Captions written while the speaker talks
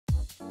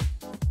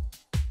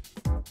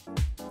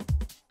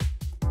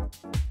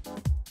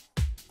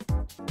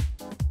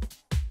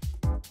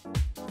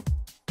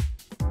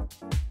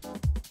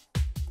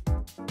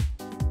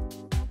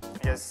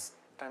guess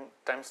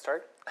time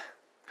start.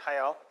 Hi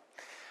all.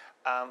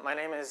 My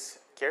name is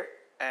Kir,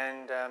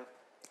 and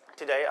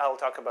today I'll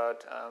talk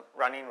about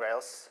running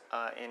Rails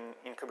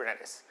in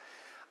Kubernetes.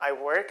 I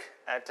work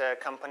at a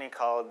company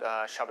called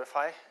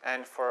Shopify,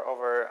 and for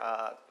over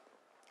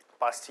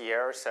past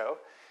year or so,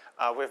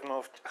 we've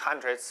moved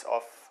hundreds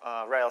of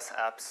Rails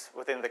apps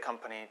within the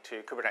company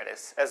to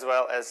Kubernetes, as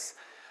well as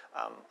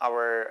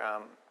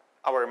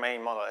our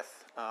main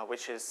monolith,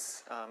 which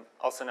is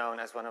also known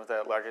as one of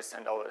the largest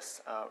and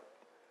oldest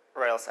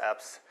Rails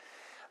apps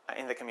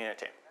in the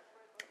community.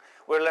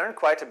 We learned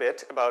quite a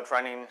bit about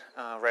running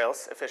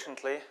Rails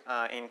efficiently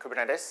in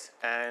Kubernetes,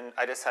 and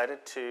I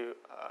decided to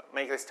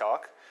make this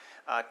talk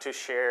to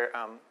share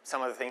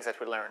some of the things that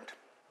we learned.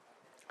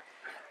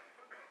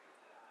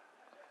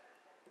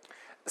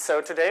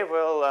 So today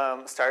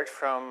we'll start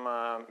from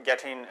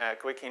getting a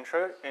quick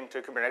intro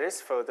into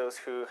Kubernetes for those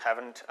who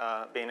haven't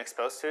been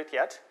exposed to it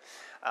yet.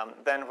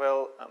 Then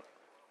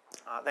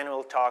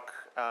we'll talk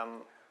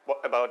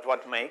about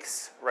what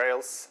makes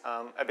Rails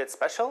a bit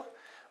special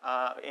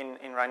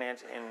in running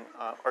it in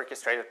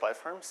orchestrated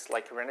platforms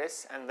like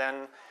Kubernetes, and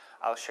then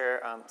I'll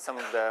share some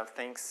of the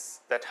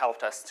things that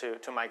helped us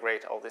to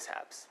migrate all these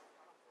apps.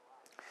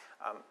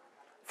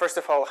 First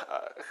of all,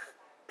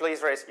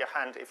 please raise your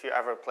hand if you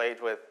ever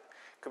played with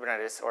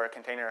Kubernetes or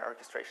container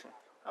orchestration.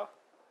 Oh,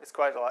 it's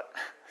quite a lot.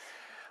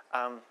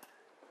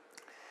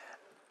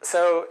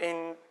 So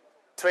in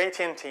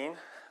 2018,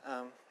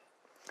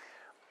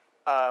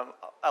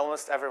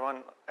 almost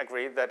everyone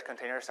agreed that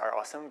containers are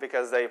awesome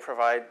because they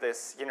provide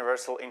this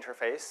universal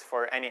interface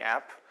for any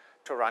app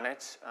to run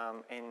it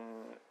in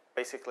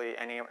basically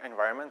any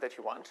environment that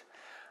you want.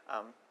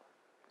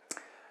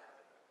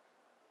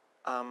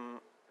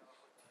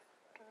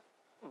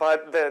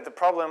 But the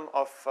problem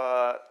of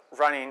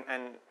running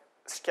and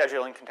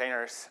scheduling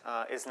containers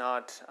is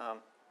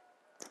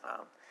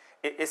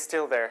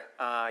still there.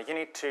 You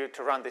need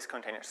to run these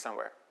containers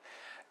somewhere.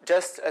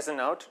 Just as a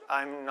note,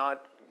 I'm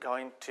not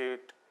going to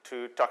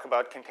talk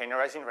about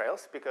containerizing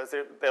Rails because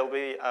there'll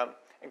be a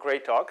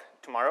great talk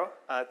tomorrow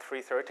at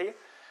 3:30.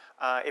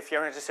 If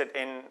you're interested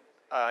in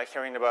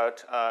hearing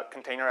about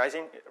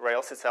containerizing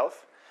Rails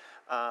itself,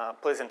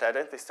 please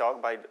attend this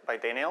talk by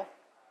Daniel,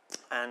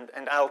 and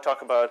I'll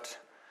talk about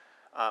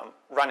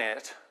running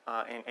it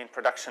in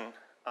production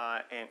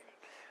in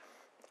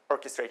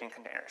orchestrating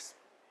containers.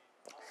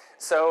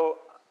 So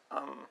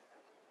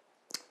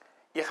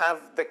you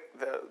have the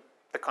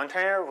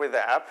container with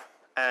the app,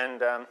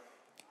 and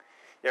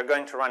you're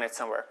going to run it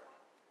somewhere.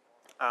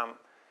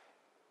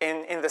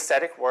 In the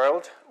static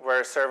world,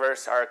 where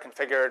servers are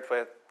configured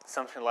with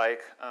something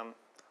like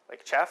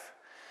Chef,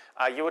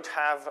 you would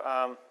have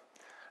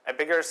a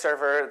bigger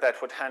server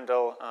that would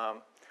handle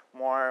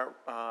more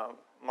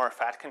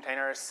fat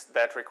containers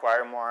that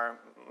require more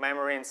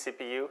memory and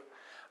CPU.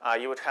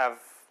 You would have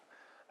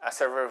a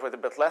server with a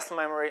bit less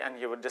memory, and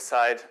you would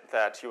decide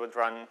that you would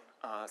run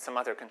some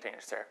other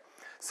containers there.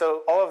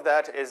 So all of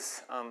that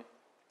is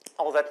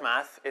all that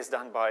math is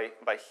done by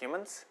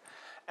humans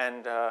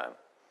and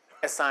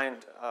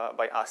assigned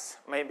by us.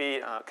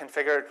 Maybe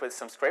configured with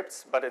some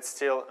scripts, but it's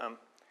still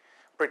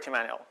pretty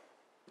manual.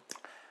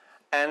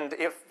 And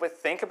if we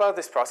think about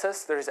this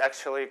process, there is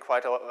actually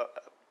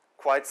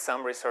quite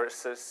some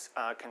resources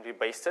can be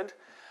wasted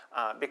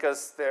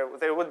because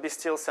there would be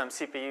still some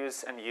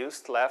CPUs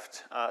unused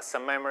left,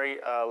 some memory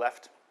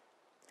left,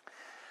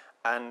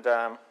 and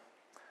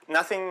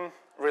nothing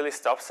really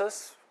stops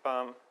us.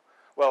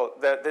 Well,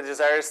 the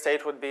desired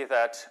state would be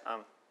that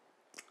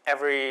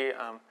every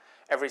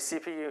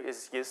CPU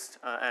is used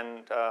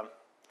and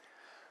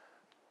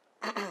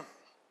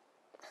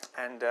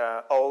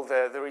all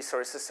the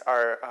resources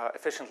are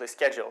efficiently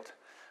scheduled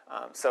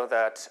so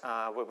that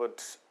we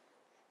would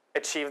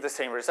achieve the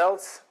same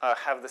results,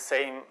 have the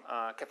same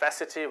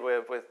capacity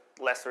with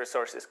less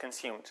resources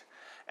consumed,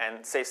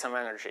 and save some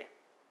energy.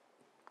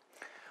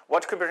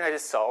 What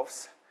Kubernetes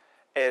solves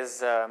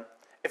is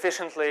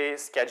efficiently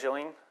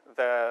scheduling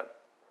the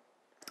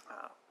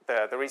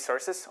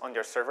resources on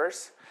your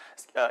servers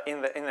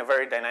in a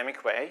very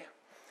dynamic way,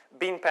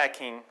 bean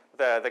packing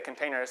the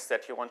containers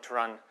that you want to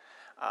run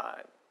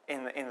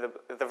in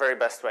the very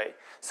best way.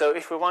 So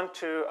if we want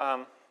to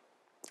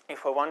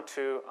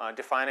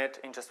define it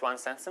in just one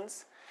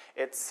sentence,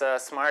 it's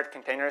smart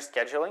container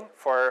scheduling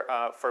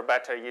for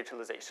better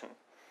utilization.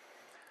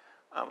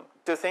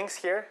 Two things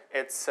here.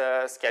 It's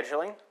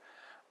scheduling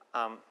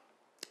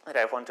that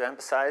I want to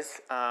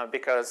emphasize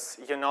because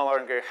you no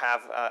longer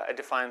have a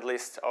defined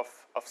list of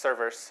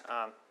servers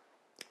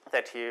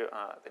that you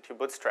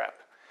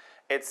bootstrap.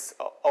 It's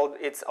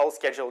all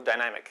scheduled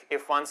dynamic.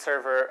 If one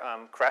server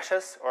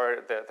crashes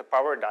or the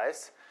power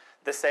dies,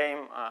 the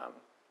same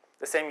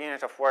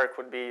unit of work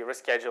would be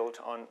rescheduled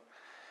on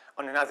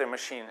another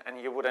machine, and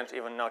you wouldn't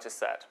even notice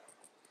that.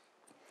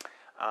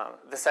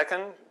 The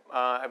second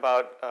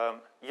about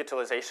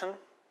utilization.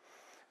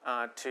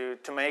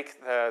 To make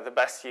the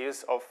best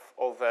use of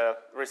all the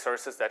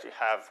resources that you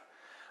have,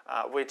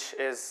 which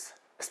is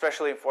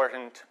especially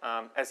important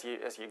as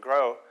you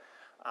grow.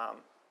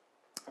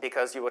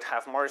 because you would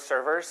have more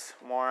servers,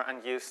 more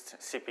unused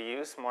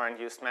CPUs, more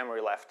unused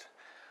memory left,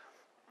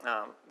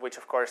 which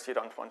of course you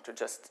don't want to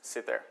just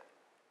sit there.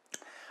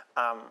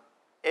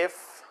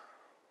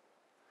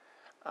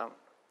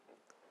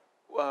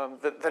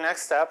 The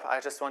next step, I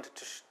just wanted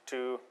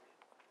to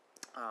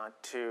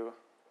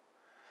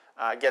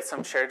get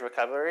some shared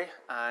vocabulary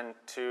and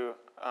to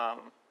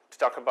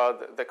talk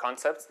about the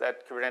concepts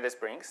that Kubernetes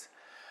brings.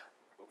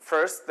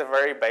 First, the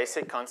very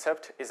basic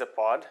concept is a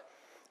pod.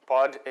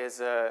 Pod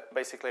is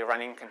basically a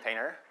running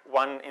container,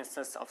 one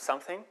instance of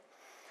something.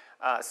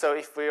 So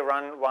if we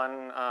run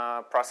one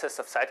process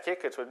of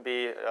Sidekick, it would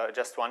be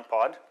just one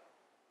pod.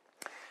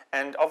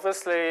 And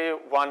obviously,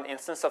 one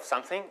instance of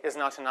something is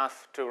not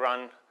enough to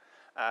run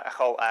a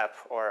whole app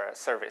or a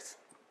service.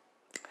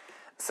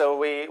 So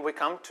we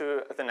come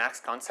to the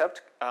next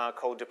concept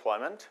called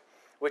deployment,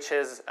 which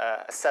is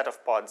a set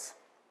of pods.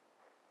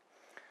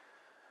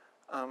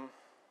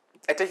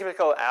 A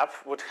typical app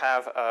would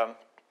have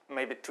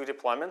maybe two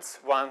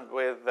deployments, one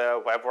with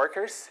web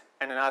workers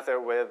and another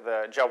with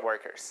job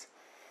workers.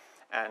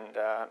 And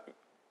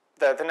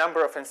the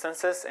number of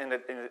instances in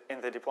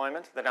the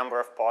deployment, the number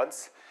of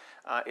pods,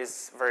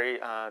 is very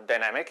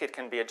dynamic. It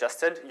can be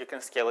adjusted. You can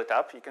scale it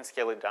up. You can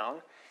scale it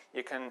down.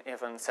 You can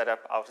even set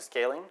up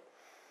auto-scaling.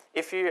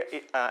 If you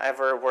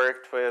ever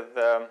worked with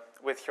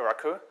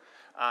Heroku,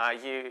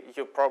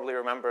 you probably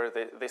remember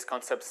these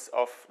concepts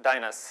of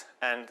dynas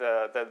and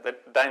the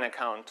dyna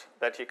count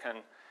that you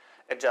can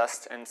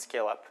adjust and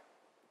scale up.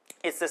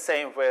 It's the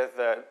same with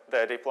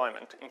the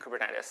deployment in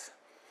Kubernetes,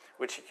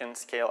 which you can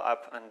scale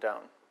up and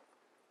down.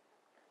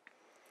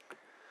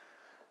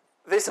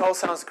 This all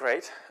sounds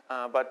great,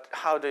 but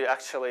how do you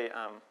actually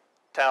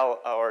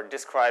tell or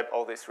describe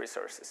all these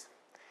resources?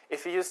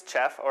 If you use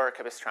Chef or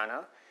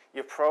Capistrano,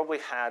 you probably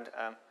had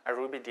a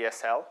Ruby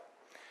DSL.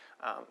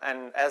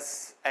 And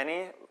as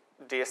any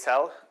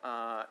DSL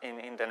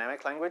in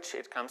dynamic language,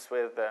 it comes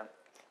with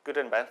good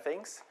and bad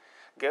things.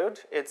 Good,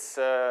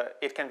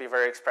 it can be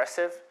very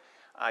expressive.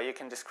 You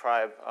can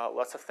describe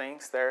lots of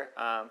things there.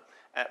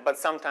 But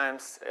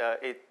sometimes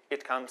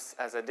it comes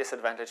as a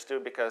disadvantage too,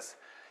 because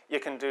you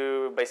can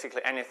do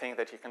basically anything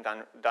that you can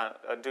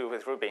do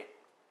with Ruby.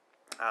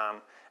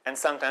 And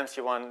sometimes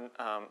you want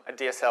a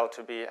DSL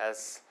to be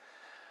as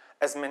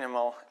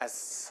minimal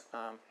as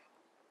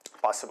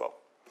possible.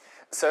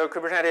 So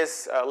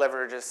Kubernetes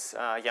leverages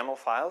YAML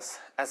files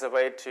as a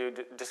way to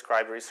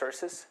describe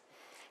resources.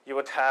 You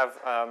would have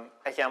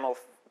a YAML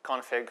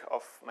config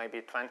of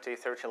maybe 20,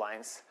 30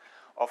 lines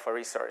of a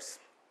resource.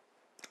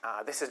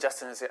 This is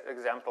just an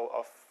example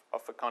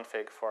of a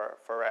config for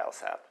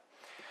Rails app.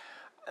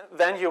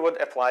 Then you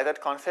would apply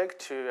that config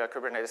to a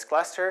Kubernetes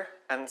cluster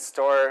and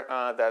store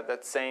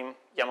that same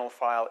YAML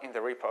file in the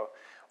repo,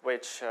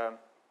 which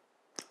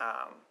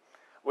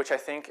I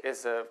think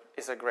is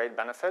a great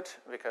benefit,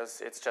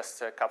 because it's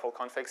just a couple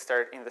configs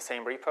there in the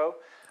same repo,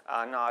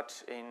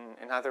 not in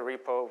another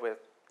repo with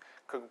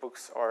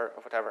cookbooks or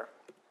whatever.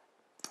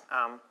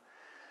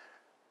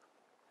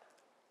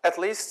 At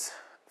least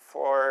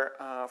for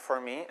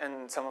me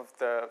and some of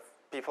the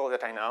people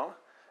that I know,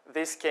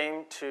 this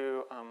came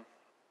to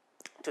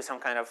some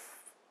kind of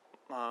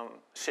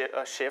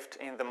shift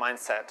in the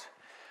mindset,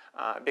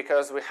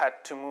 because we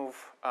had to move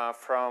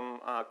from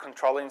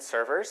controlling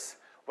servers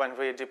when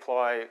we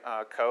deploy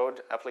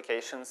code,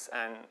 applications,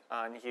 and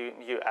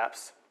new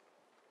apps.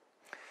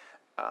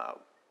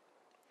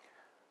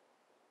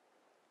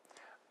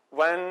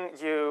 When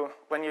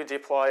you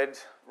deployed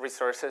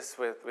resources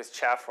with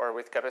Chef or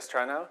with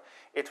Capistrano,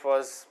 it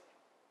was,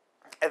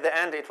 at the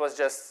end, it was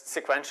just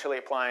sequentially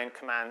applying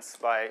commands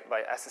by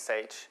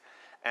SSH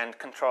and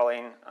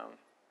controlling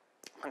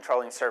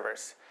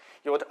servers.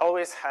 You would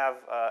always have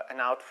an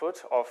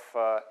output of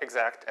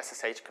exact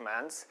SSH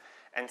commands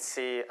and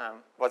see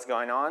what's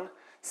going on,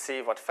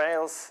 see what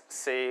fails,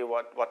 see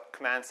what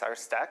commands are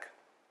stuck,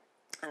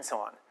 and so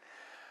on.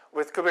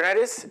 With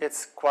Kubernetes,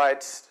 it's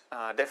quite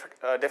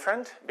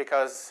different,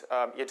 because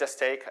you just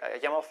take a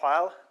YAML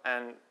file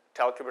and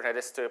tell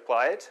Kubernetes to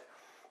apply it,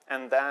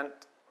 and then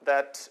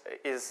that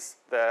is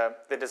the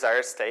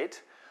desired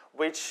state,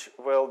 which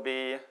will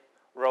be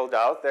rolled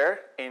out there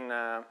in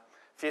a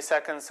few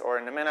seconds or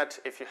in a minute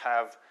if you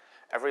have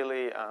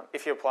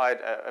if you applied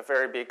a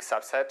very big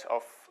subset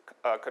of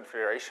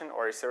configuration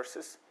or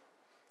resources.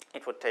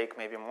 It would take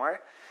maybe more,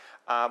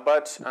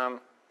 but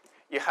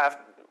you have,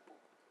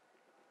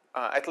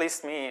 at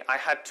least me, I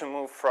had to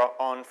move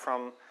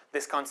from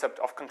this concept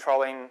of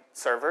controlling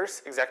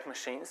servers, exact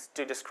machines,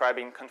 to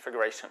describing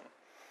configuration.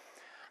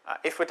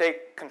 If we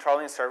take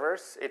controlling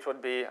servers, it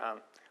would be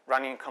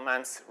running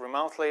commands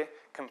remotely,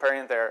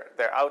 comparing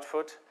their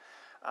output.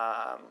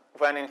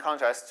 When in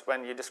contrast,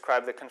 when you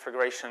describe the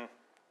configuration,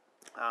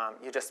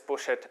 you just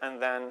push it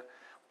and then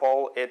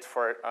poll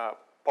for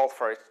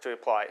it to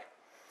apply,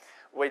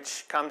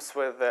 which comes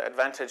with the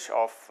advantage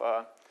of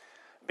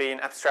being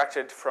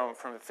abstracted from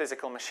the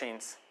physical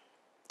machines,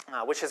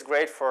 which is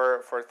great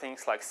for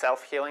things like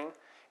self-healing.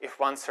 If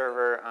one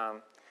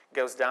server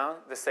goes down,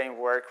 the same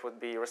work would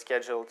be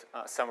rescheduled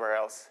somewhere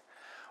else.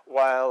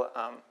 While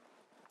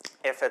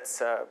if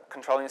it's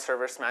controlling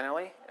servers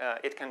manually,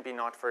 it can be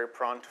not very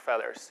prone to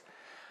failures.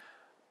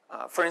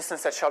 For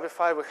instance, at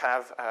Shopify, we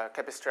have a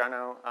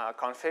Capistrano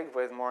config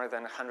with more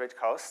than 100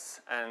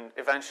 hosts, and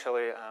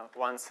eventually,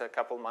 once a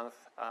couple months,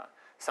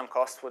 some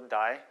host would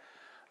die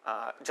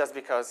just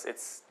because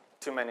it's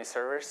too many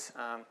servers.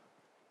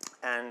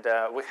 And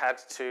we had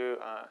to,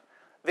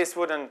 this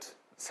wouldn't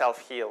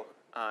self-heal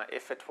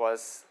if it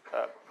was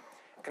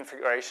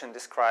configuration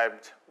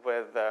described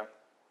with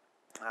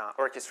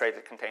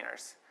orchestrated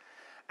containers.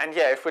 And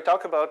yeah, if we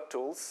talk about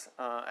tools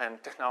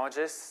and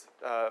technologies,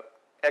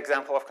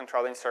 example of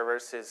controlling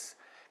servers is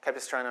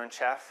Capistrano and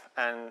Chef,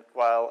 and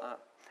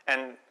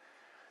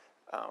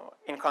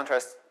in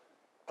contrast,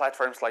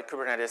 platforms like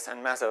Kubernetes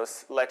and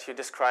Mesos let you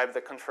describe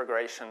the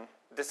configuration,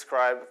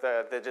 describe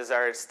the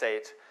desired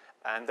state,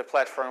 and the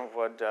platform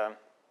would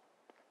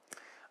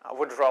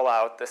roll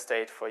out the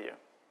state for you.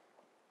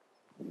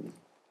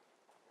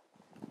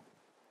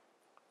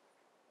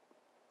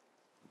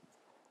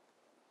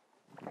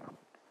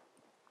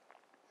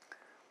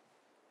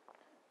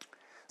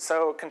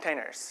 So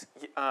containers.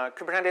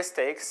 Kubernetes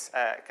takes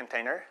a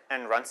container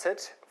and runs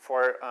it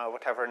for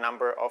whatever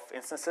number of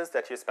instances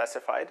that you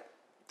specified.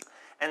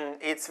 And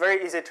it's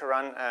very easy to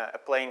run a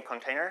plain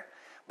container,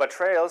 but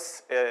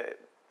Rails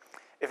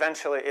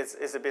eventually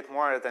is a bit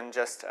more than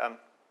just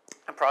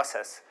a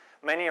process.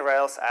 Many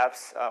Rails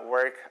apps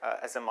work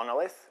as a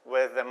monolith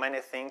with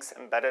many things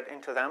embedded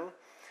into them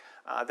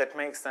that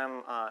makes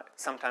them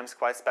sometimes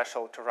quite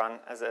special to run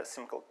as a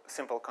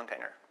simple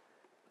container.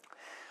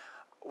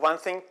 One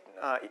thing,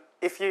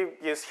 if you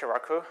use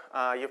Heroku,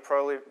 you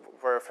probably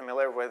were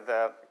familiar with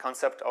the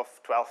concept of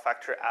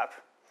 12-factor app,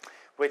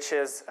 which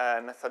is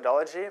a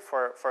methodology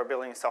for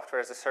building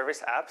software as a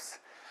service apps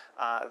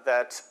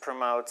that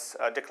promotes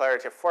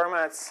declarative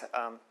formats,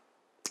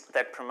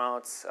 that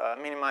promotes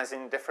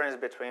minimizing difference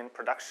between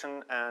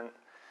production and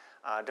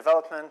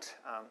development,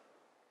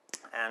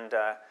 and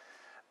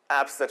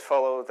apps that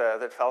follow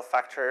the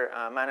 12-factor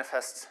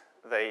manifest.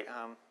 They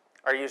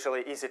are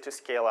usually easy to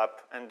scale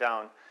up and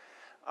down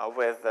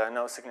with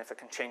no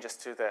significant changes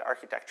to the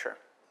architecture.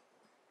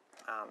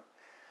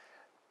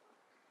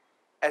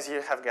 As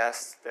you have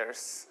guessed,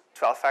 there's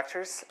 12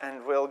 factors,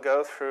 and we'll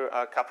go through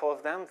a couple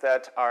of them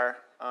that are,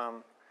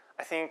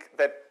 I think,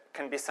 that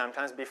can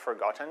sometimes be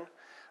forgotten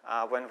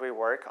when we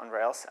work on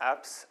Rails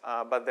apps,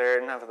 but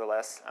they're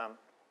nevertheless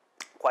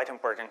quite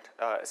important,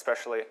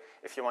 especially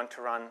if you want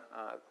to run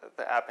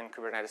the app in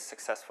Kubernetes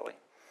successfully.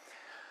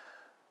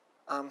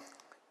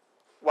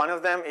 One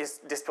of them is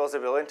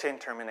disposability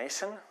and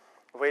termination,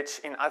 which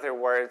in other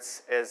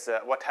words is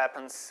what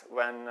happens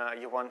when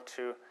you want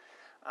to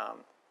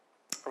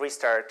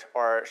restart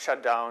or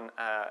shut down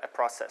a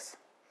process.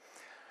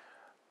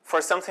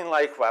 For something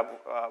like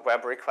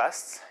web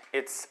requests,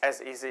 it's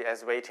as easy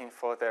as waiting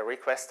for the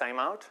request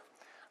timeout.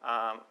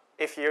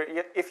 If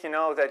you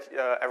know that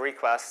a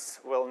request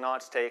will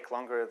not take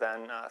longer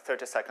than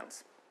 30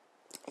 seconds,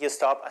 you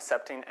stop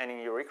accepting any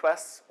new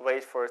requests,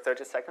 wait for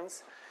 30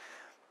 seconds,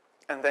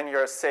 and then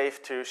you're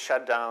safe to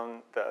shut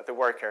down the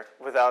worker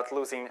without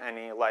losing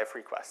any live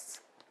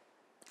requests.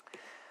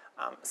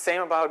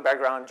 Same about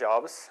background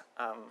jobs.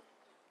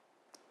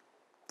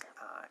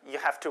 You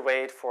have to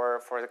wait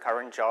for the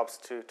current jobs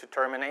to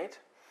terminate,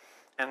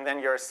 and then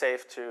you're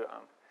safe to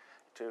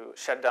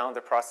shut down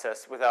the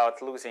process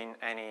without losing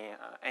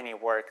any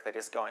work that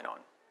is going on.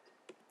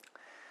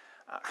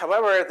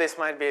 However, this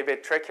might be a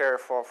bit trickier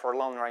for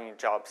long-running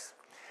jobs.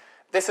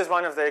 This is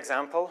one of the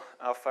examples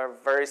of a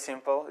very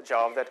simple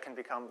job that can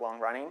become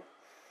long-running.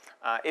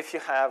 If you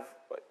have,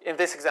 in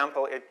this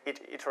example, it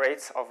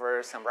iterates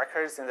over some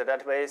records in the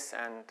database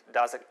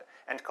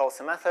and calls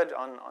a method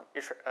on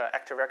each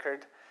active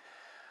record.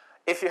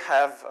 If you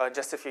have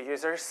just a few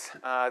users,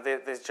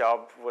 this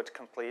job would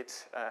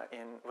complete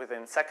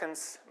within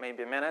seconds,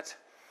 maybe a minute.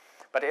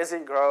 But as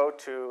it grows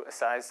to a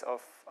size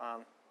of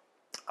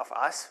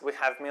us, we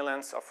have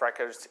millions of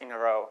records in a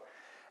row,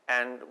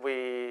 and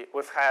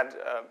we've had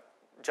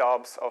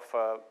jobs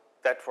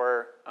that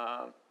were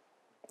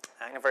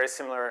in a very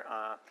similar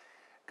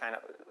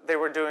they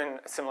were doing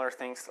similar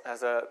things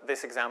as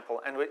this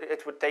example, and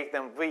it would take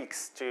them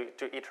weeks to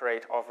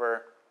iterate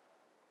over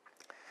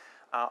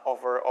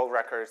all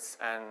records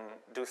and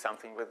do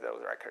something with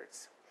those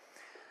records.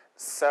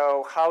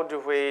 So how do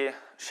we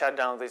shut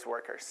down these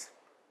workers?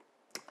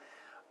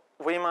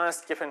 We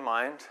must keep in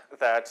mind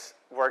that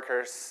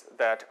workers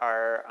that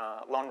are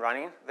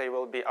long-running, they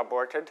will be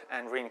aborted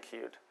and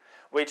re-enqueued,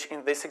 which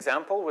in this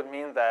example would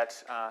mean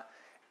that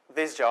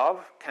this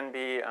job can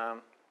be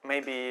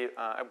maybe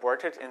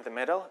aborted in the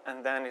middle,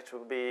 and then it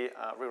will be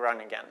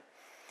rerun again,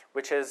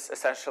 which is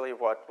essentially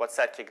what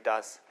setkick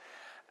does.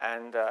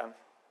 And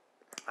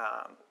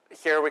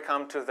here we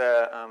come to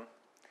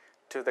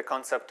the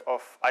concept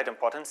of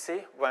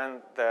idempotency,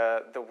 when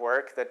the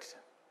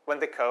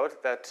code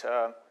that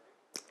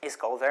is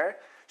called there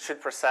should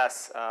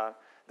process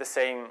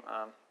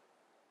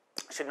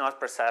should not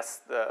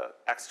process the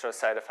extra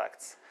side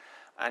effects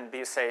and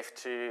be safe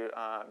to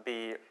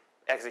be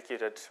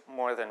executed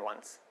more than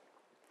once.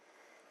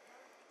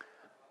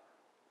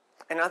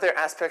 Another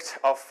aspect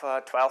of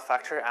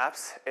 12-factor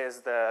apps is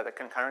the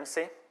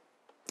concurrency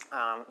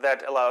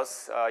that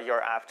allows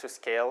your app to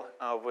scale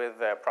with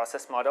the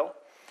process model.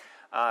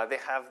 They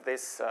have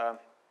this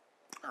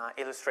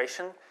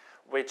illustration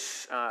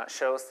which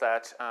shows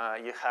that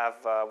you have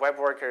web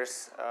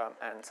workers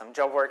and some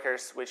job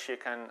workers which you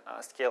can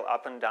scale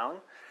up and down.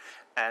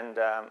 And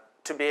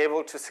to be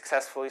able to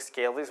successfully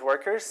scale these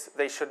workers,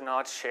 they should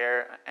not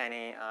share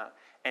any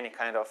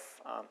kind of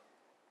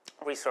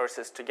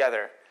resources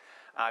together.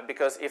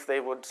 Because if they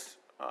would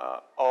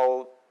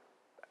all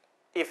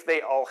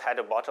had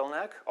a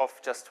bottleneck of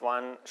just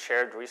one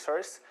shared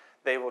resource,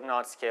 they would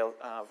not scale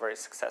very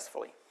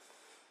successfully.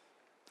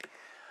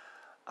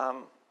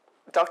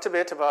 Talked a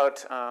bit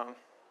about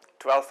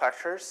 12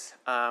 factors.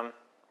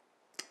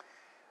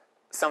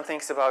 Some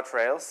things about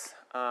Rails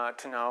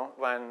to know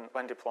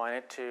when deploying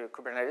it to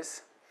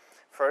Kubernetes.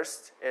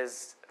 First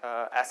is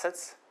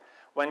assets.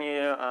 When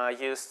you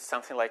used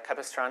something like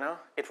Capistrano,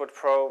 it would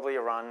probably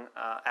run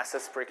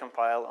assets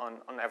precompile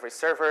on every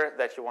server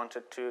that you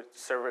wanted to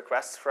serve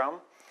requests from,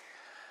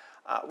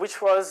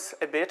 which was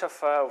a bit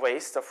of a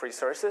waste of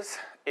resources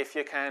if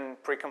you can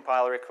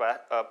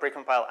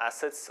precompile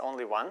assets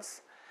only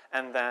once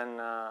and then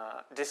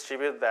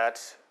distribute that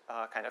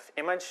kind of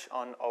image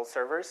on all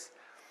servers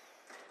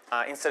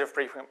instead of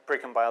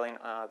precompiling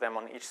them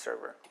on each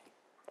server.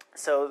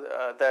 So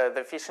the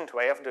efficient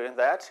way of doing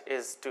that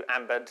is to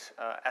embed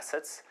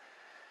assets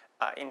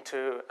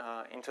into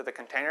the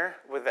container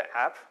with the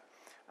app,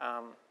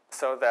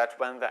 so that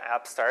when the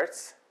app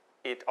starts,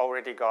 it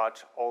already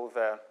got all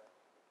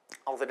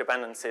the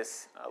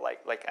dependencies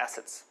like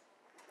assets.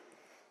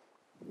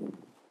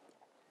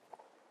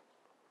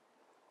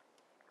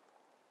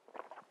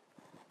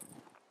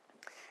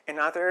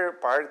 Another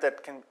part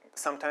that can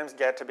sometimes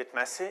get a bit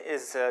messy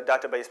is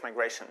database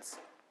migrations.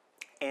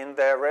 In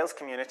the Rails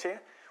community,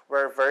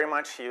 we're very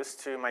much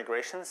used to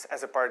migrations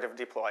as a part of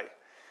deploy,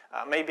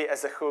 maybe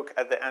as a hook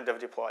at the end of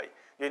deploy.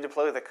 You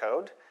deploy the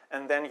code,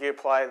 and then you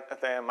apply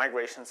the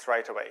migrations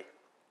right away.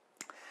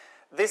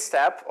 This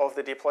step of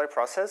the deploy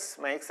process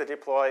makes the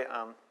deploy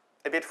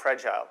a bit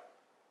fragile,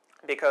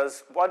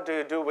 because what do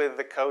you do with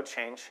the code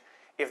change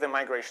if the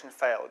migration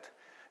failed?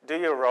 Do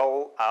you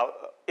roll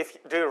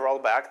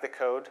back the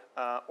code,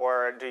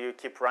 or do you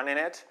keep running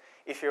it?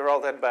 If you roll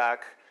that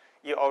back,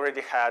 you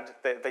already had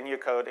the new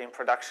code in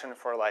production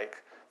for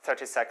like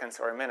 30 seconds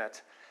or a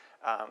minute.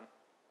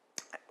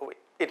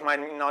 It might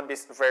not be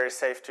very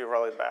safe to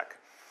roll it back.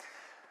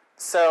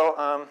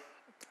 So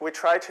we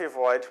try to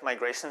avoid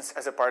migrations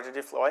as a part of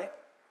deploy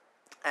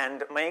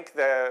and make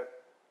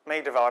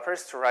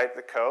developers to write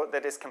the code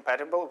that is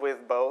compatible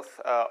with both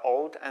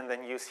old and the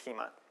new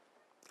schema.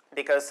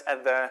 Because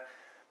at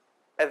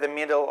the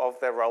middle of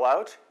the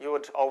rollout, you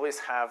would always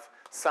have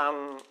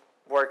some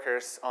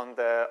workers on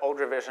the old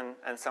revision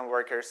and some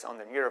workers on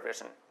the new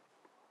revision.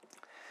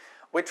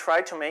 We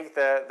try to make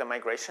the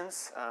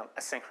migrations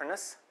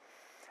asynchronous,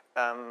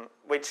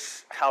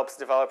 which helps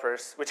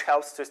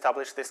to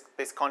establish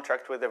this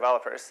contract with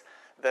developers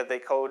that the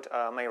code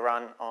may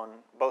run on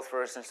both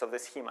versions of the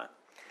schema.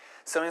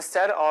 So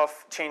instead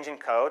of changing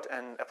code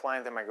and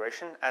applying the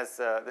migration as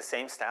the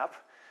same step,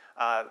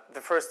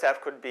 the first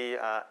step could be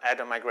add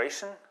a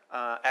migration,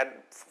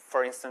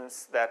 for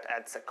instance, that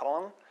adds a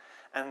column,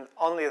 and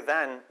only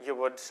then you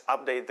would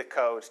update the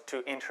code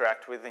to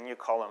interact with the new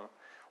column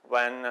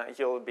when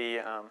you'll be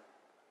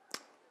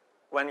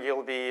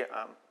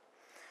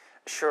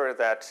sure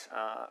that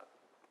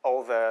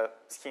all the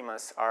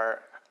schemas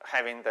are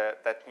having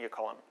that new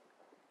column.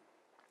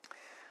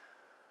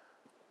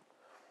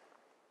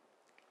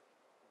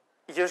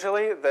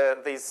 Usually,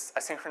 these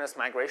asynchronous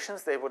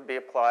migrations, they would be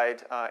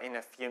applied in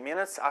a few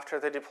minutes after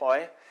the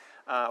deploy,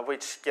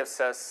 which gives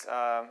us,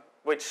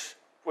 which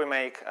we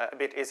make a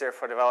bit easier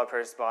for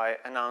developers by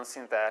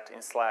announcing that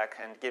in Slack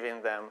and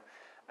giving them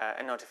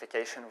a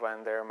notification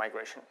when their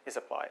migration is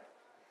applied.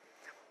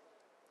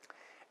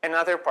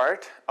 Another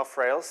part of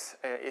Rails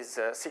is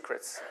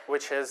secrets,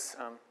 which is,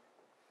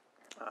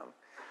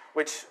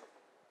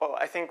 well,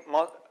 I think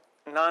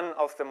none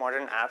of the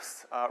modern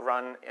apps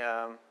run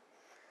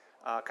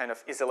kind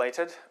of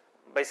isolated.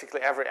 Basically,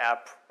 every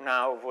app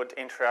now would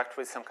interact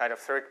with some kind of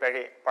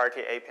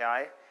third-party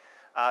API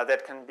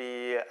that can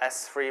be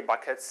S3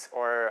 buckets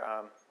or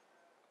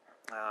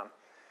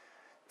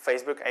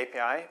Facebook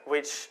API,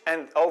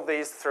 and all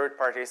these third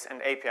parties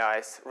and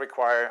APIs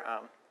require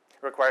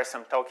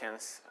some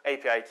tokens,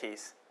 API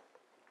keys,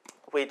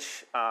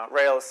 which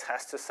Rails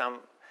has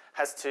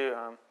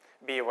to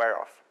be aware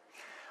of.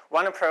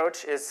 One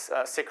approach is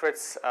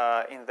secrets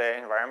in the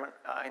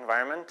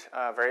environment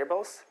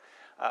variables.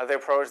 The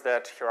approach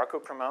that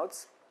Heroku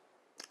promotes.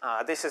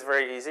 This is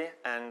very easy,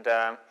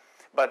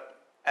 but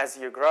as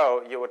you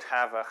grow, you would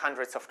have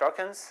hundreds of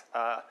tokens,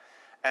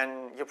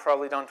 and you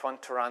probably don't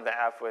want to run the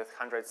app with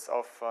hundreds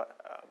of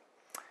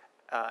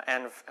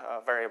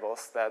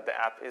variables that the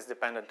app is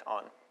dependent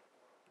on.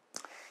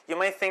 You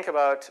may think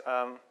about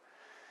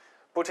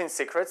putting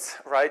secrets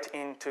right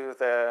into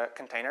the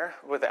container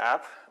with the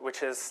app,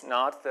 which is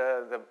not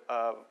the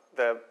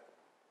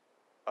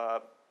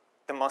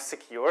the most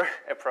secure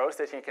approach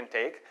that you can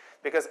take,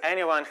 because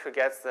anyone who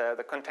gets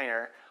the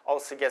container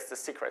also gets the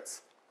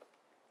secrets.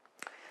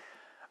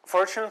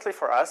 Fortunately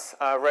for us,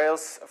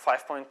 Rails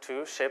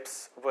 5.2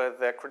 ships with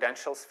the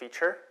credentials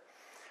feature,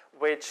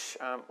 which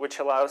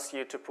allows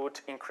you to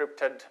put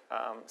encrypted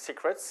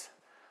secrets,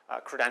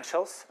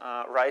 credentials,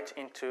 right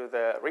into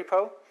the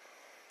repo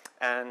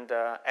and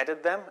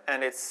edit them,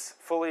 and it's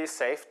fully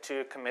safe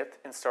to commit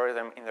and store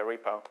them in the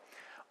repo.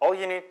 All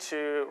you need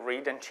to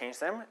read and change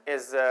them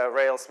is the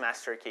Rails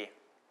master key.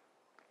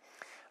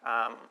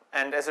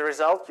 And as a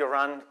result, you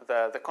run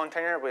the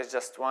container with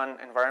just one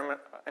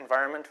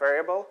environment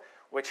variable,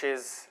 which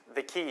is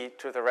the key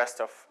to the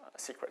rest of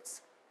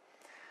secrets.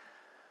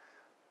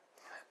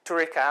 To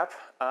recap,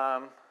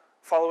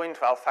 following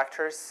 12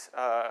 factors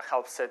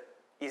helps it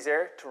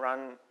easier to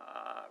run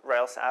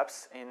Rails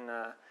apps in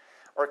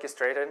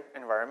orchestrated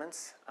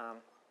environments,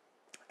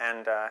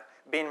 and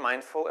being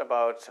mindful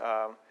about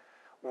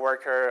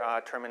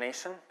worker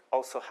termination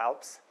also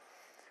helps.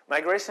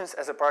 Migrations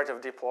as a part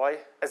of deploy,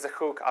 as a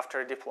hook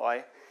after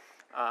deploy,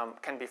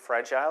 can be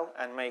fragile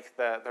and make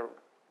the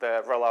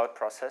rollout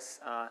process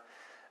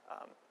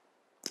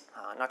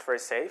not very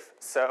safe.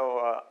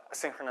 So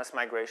asynchronous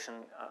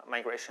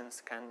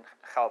migrations can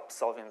help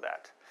solving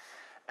that.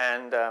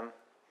 And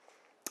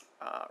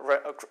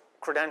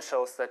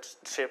credentials that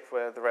ship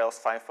with Rails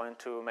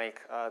 5.2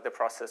 make the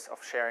process of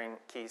sharing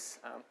keys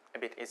a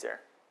bit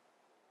easier.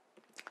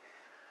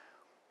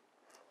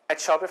 At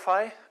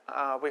Shopify,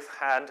 we've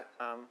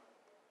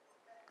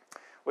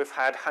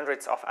had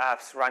hundreds of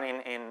apps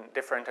running in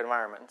different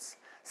environments.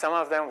 Some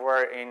of them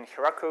were in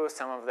Heroku,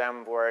 some of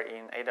them were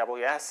in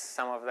AWS,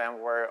 some of them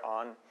were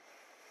on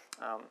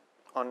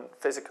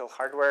physical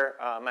hardware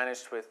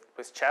managed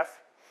with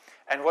Chef.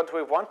 And what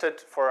we wanted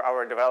for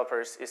our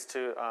developers is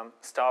to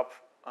stop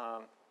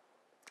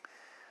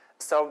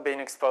being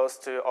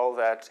exposed to all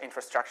that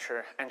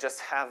infrastructure and just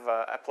have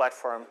a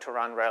platform to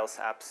run Rails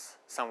apps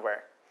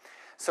somewhere.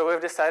 So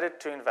we've decided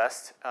to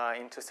invest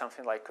into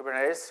something like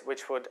Kubernetes,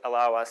 which would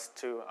allow us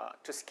to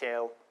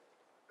scale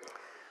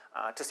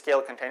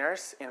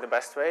containers in the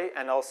best way,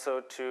 and also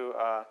to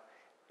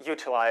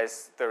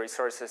utilize the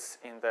resources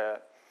in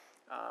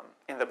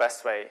the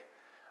best way.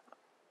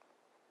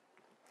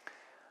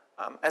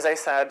 As I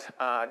said,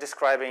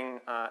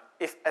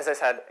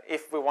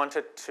 if we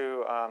wanted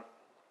to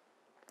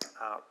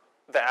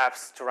the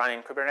apps to run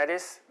in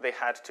Kubernetes, they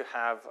had to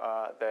have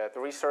the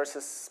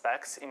resources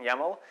specs in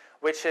YAML,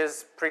 which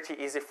is pretty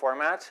easy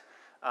format,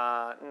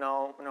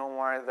 no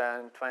more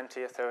than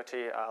 20 or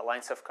 30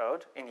 lines of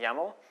code in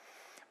YAML.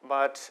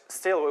 But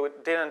still, we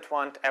didn't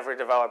want every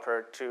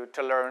developer to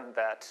learn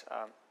that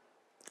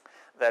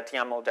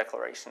YAML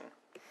declaration.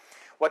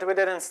 What we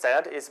did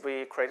instead is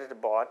we created a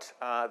bot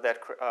that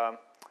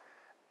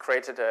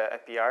created a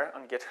PR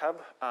on GitHub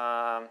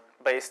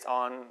based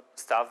on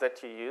stuff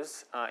that you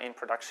use in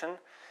production.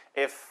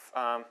 If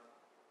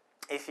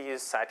you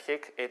use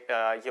Sidekick,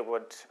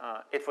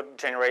 it would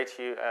generate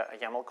you a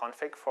YAML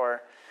config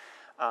for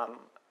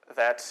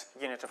that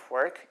unit of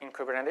work in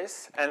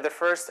Kubernetes. And the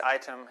first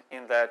item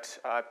in that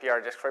PR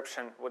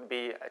description would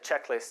be a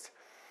checklist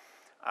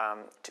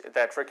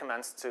that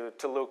recommends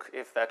to look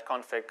if that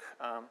config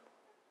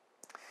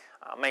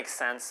makes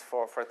sense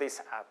for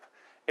this app.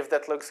 If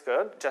that looks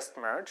good, just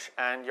merge,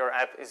 and your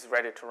app is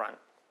ready to run.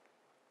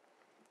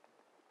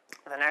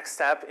 The next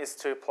step is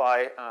to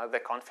apply the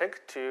config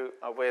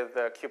with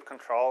the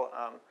kubectl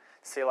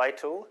CLI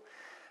tool.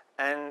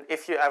 And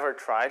if you ever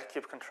tried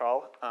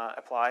kubectl,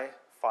 apply,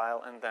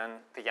 file, and then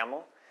the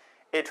YAML,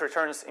 it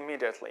returns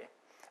immediately,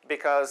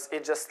 because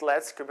it just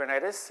lets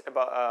Kubernetes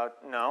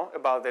know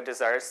about the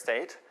desired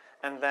state,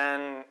 and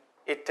then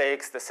it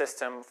takes the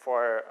system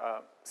for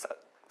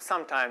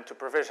some time to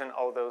provision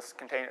all those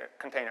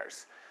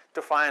containers,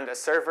 to find a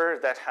server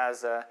that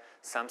has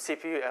some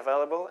CPU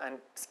available and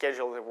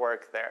schedule the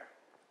work there.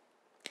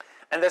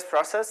 And this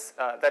process,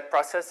 that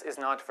process is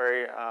not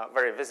very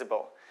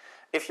visible.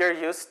 If you're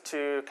used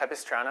to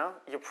Capistrano,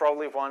 you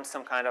probably want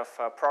some kind of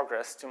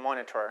progress to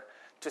monitor,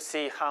 to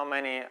see how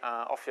many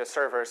of your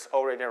servers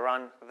already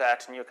run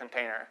that new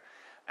container,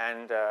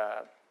 and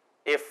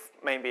if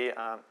maybe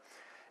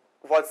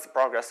what's the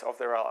progress of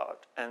the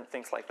rollout, and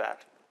things like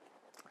that.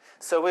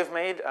 So we've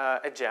made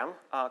a gem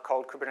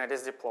called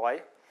Kubernetes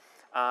Deploy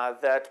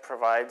that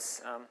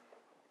provides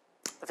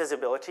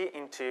visibility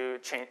into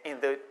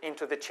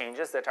the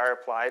changes that are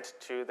applied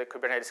to the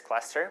Kubernetes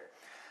cluster.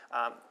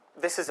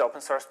 This is an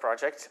open source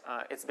project.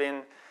 It's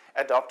been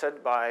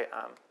adopted by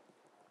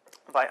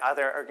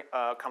other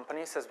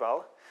companies as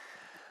well.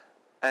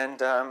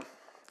 And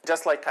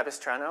just like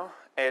Capistrano,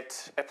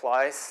 it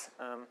applies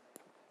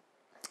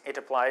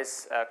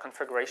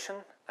configuration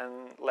and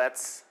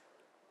lets.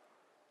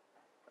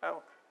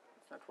 Oh,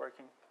 it's not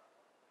working.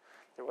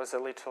 There was a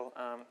little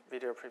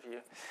video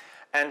preview,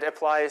 and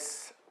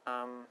applies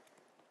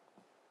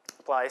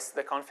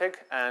the config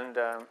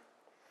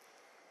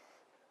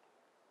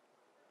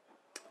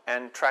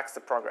and tracks the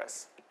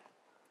progress.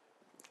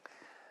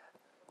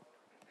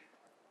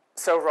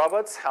 So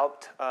robots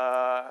helped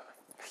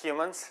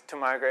humans to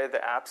migrate the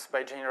apps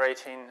by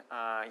generating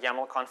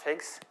YAML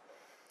configs.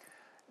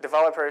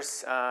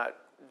 Developers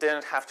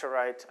didn't have to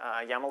write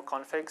YAML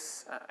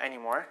configs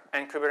anymore,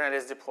 and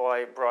Kubernetes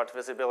deploy brought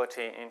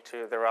visibility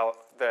into the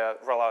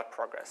rollout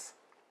progress.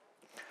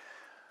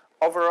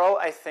 Overall,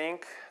 I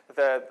think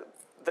the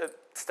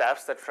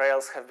steps that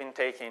Rails have been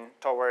taking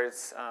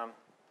towards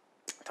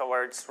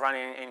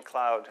running in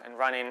cloud and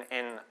running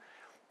in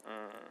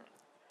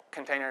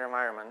container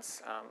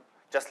environments,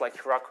 just like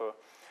Heroku,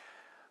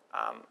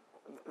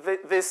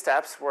 these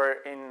steps were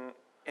in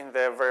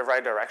the very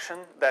right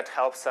direction. That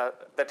helps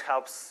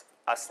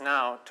us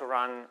now to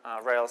run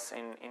Rails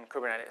in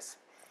Kubernetes.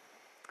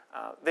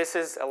 This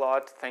is a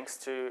lot thanks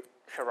to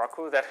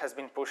Heroku that has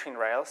been pushing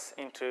Rails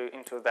into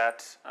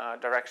that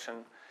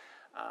direction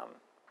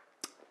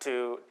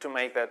to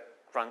make that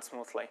run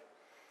smoothly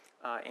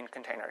in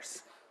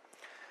containers.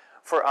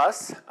 For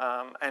us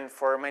and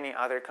for many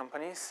other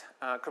companies,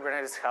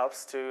 Kubernetes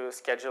helps to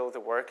schedule the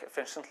work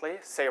efficiently,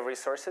 save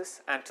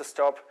resources, and to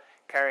stop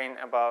caring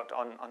about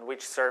on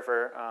which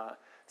server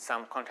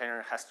some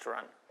container has to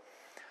run.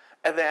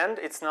 At the end,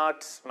 it's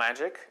not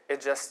magic.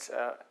 It's just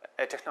a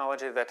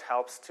technology that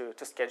helps to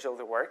schedule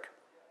the work.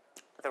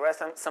 There are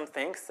some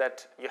things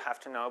that you have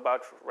to know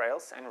about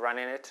Rails and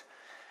running it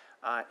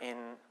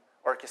in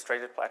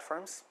orchestrated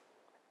platforms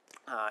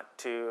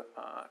to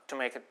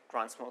make it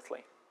run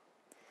smoothly.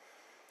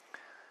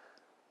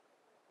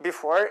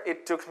 Before,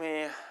 it took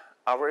me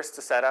hours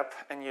to set up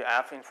a new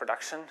app in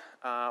production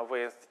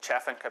with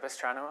Chef and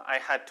Capistrano. I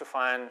had to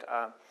find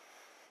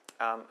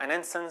an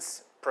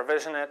instance,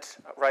 provision it,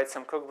 write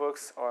some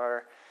cookbooks,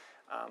 or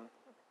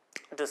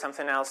do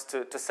something else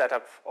to set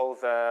up all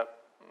the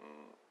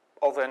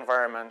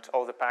environment,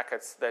 all the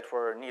packets that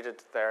were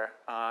needed there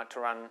to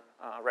run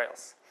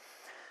Rails.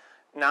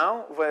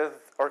 Now,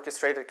 with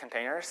orchestrated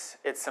containers,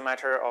 it's a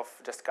matter of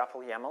just a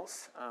couple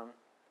YAMLs.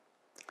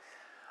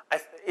 I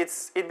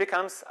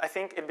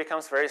think it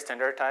becomes very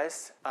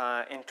standardized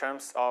in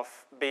terms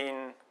of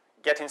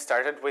getting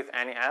started with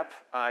any app.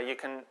 You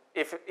can,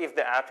 if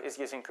the app is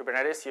using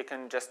Kubernetes, you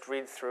can just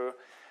read through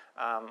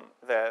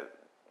the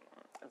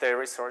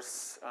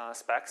resource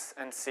specs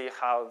and see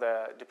how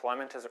the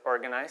deployment is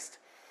organized.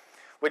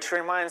 Which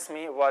reminds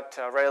me what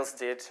Rails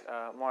did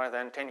more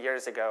than 10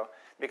 years ago,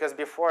 because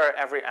before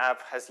every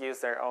app has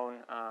used their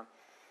own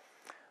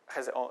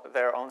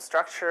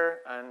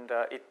structure, and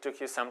it took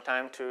you some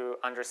time to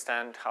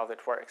understand how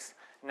that works.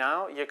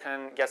 Now you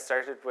can get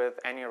started with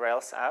any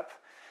Rails app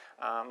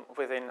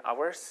within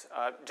hours,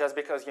 just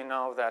because you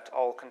know that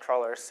all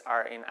controllers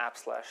are in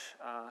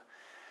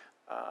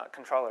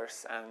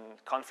app/controllers, and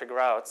config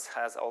routes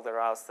has all the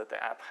routes that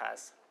the app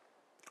has.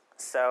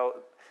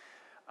 So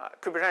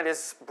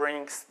Kubernetes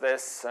brings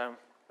this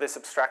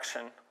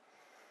abstraction.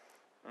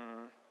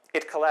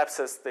 It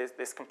collapses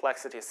this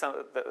complexity.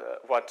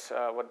 What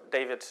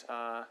David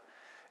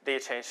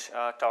DHH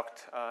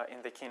talked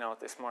in the keynote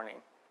this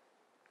morning.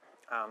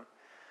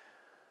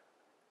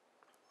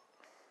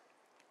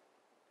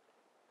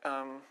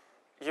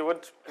 You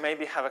would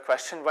maybe have a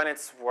question when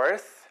it's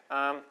worth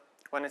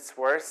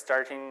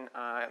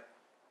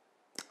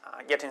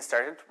getting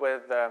started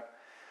with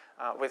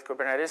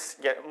Kubernetes,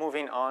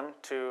 moving on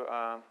to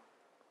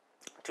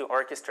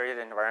orchestrated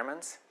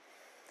environments.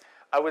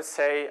 I would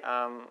say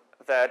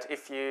that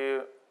if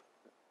you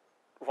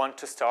want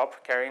to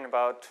stop caring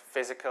about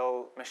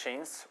physical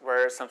machines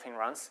where something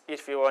runs,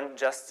 if you want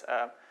just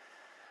a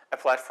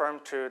platform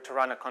to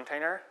run a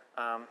container,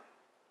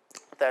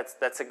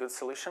 that's a good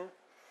solution.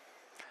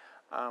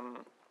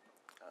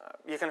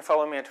 You can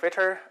follow me on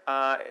Twitter.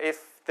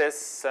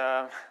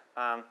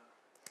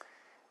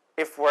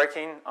 If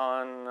working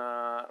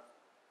on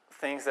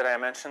things that I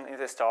mentioned in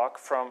this talk,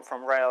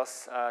 from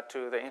Rails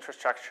to the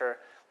infrastructure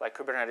like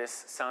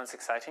Kubernetes sounds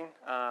exciting,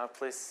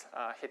 please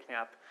hit me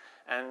up.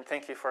 And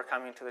thank you for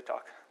coming to the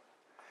talk.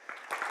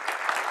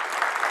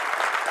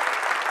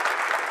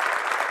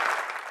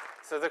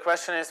 So the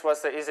question is,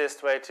 what's the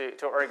easiest way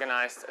to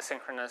organize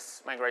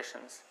asynchronous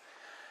migrations?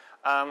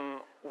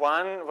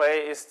 One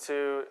way is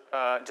to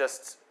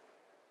just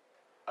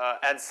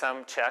add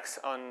some checks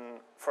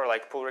for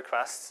like pull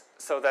requests,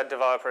 so that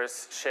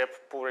developers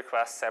ship pull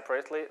requests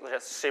separately.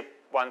 Just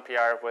ship one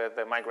PR with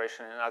the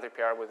migration and another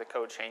PR with the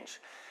code change.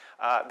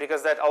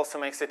 Because that also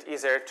makes it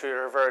easier to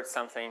revert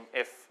something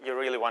if you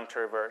really want to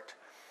revert.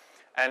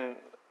 And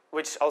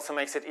which also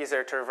makes it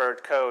easier to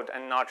revert code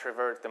and not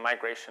revert the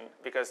migration,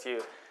 because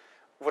you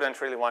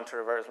wouldn't really want to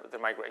revert the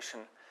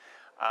migration.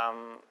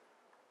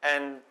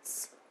 And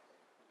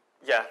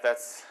yeah,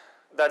 does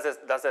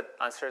that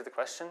answer the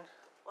question?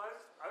 Well,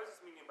 I was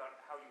just meaning about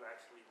how you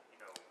actually,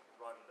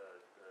 run the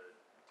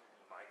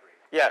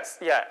migrating. Yes,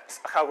 yeah,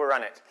 how we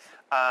run it.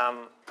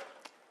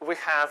 We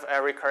have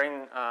a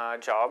recurring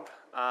job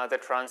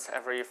that runs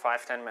every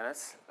 5-10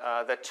 minutes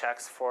that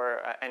checks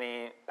for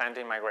any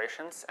pending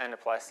migrations and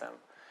applies them.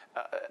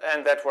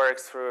 And that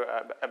works through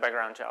a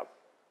background job.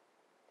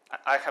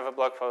 I have a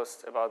blog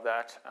post about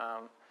that.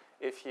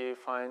 If you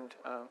find,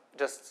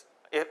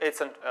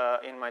 it's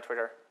in my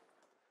Twitter.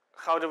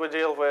 how do we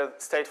deal with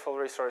stateful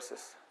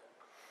resources?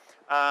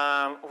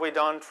 We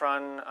don't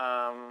run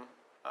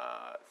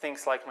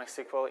things like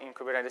MySQL in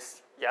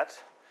Kubernetes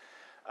yet.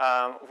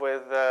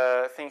 With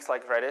things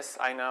like Redis,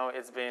 I know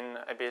it's been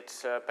a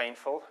bit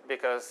painful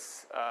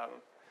because,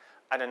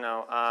 I don't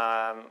know,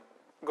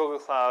 Google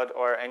Cloud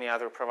or any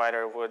other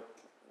provider would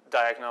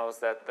diagnose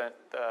that the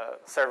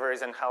server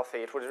isn't healthy.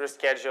 It would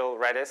reschedule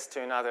Redis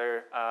to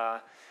another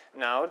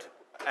node,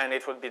 and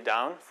it would be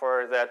down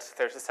for that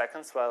 30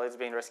 seconds while it's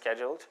being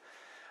rescheduled.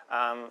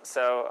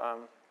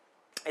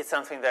 It's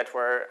something that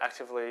we're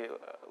actively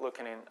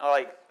looking in.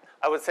 Like,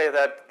 I would say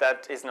that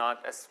that is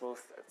not as smooth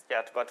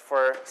yet, but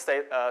for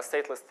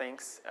stateless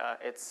things,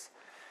 it's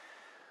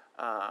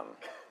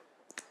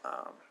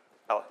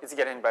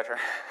getting better.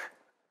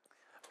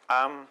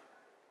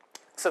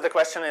 So the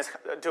question is,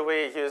 do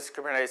we use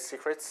Kubernetes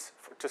secrets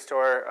to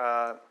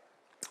store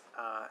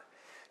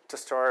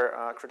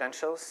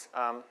credentials?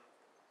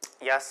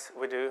 Yes,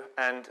 we do.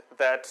 And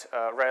that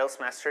Rails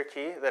master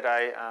key that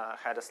I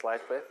had a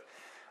slide with,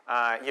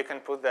 you can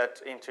put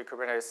that into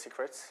Kubernetes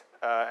secrets,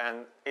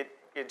 and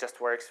it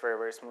just works very,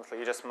 very smoothly.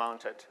 You just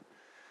mount it.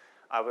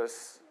 I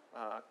was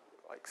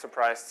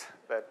surprised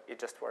that it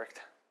just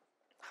worked.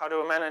 How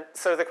do we manage?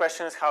 So the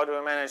question is, how do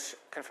we manage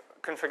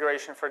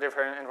configuration for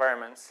different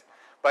environments?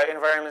 By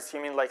environments,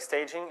 you mean like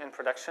staging and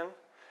production?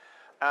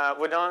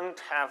 We don't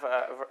have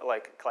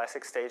like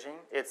classic staging.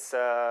 It's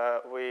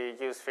we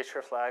use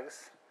feature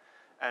flags,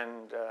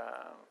 and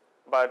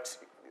but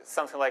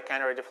something like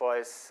canary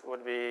deploys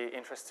would be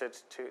interested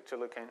to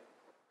look in.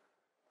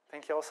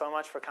 Thank you all so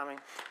much for coming.